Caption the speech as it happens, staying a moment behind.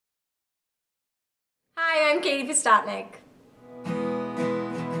Hi, I'm Katie Postotnik. I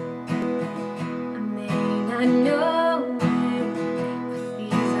may not know it, but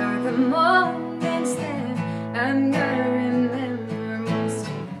these are the moments that I'm gonna remember most.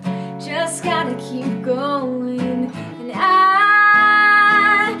 Just gotta keep going, and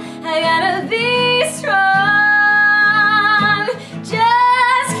I gotta be strong.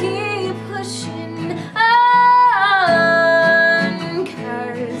 Just keep pushing on,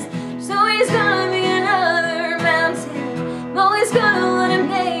 'cause there's always gonna be another mountain. I'm always gonna wanna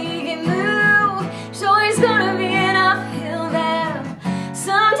make it move. There's always gonna be an uphill battle.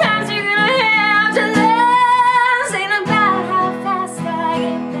 Sometimes you're gonna have to lose. Ain't about how fast I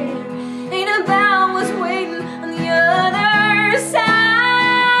get there, ain't about what's waiting on the other side.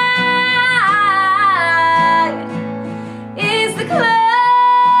 It's the climb.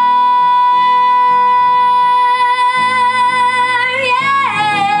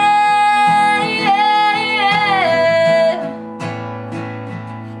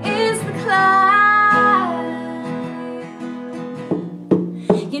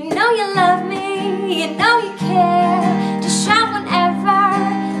 You know you love me, you know you care. Just shout whenever,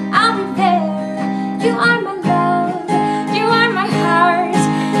 I'll be there. You are my love, you are my heart,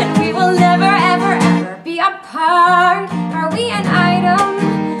 and we will never, ever, ever be apart. Are we an item?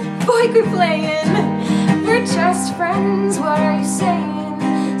 Boy, quit playing. We're just friends, what are you saying?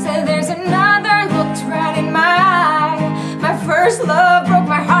 Said there's another, looked right in my eye. My first love broke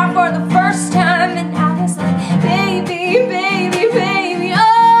my heart for the first time, and I was like, baby, baby, baby,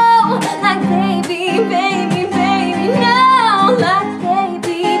 oh, like baby, baby, baby, no, like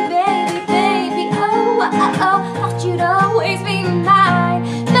baby, baby, baby, oh, oh, oh, thought you'd always be mine,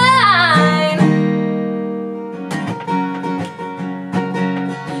 mine.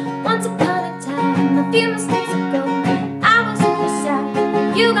 Once upon a time, a few mistakes ago, I was on your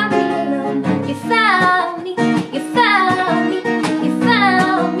side, you got me alone, you found me, you found me, you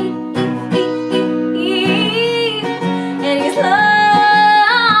found me, and he's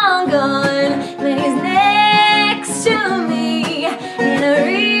long gone, but he's next to me, and I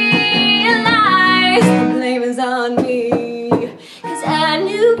realize the blame is on me, 'cause I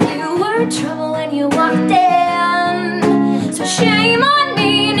knew you were trouble when you walked in, so shame on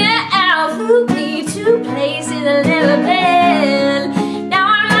me now, flew me to places I've never been. Now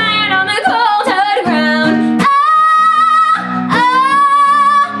I'm lying on the cold hard ground. Oh,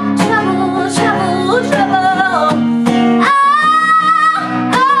 trouble, trouble, trouble.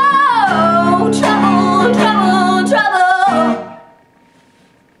 Oh, trouble, trouble, trouble.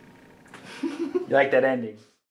 You like that ending?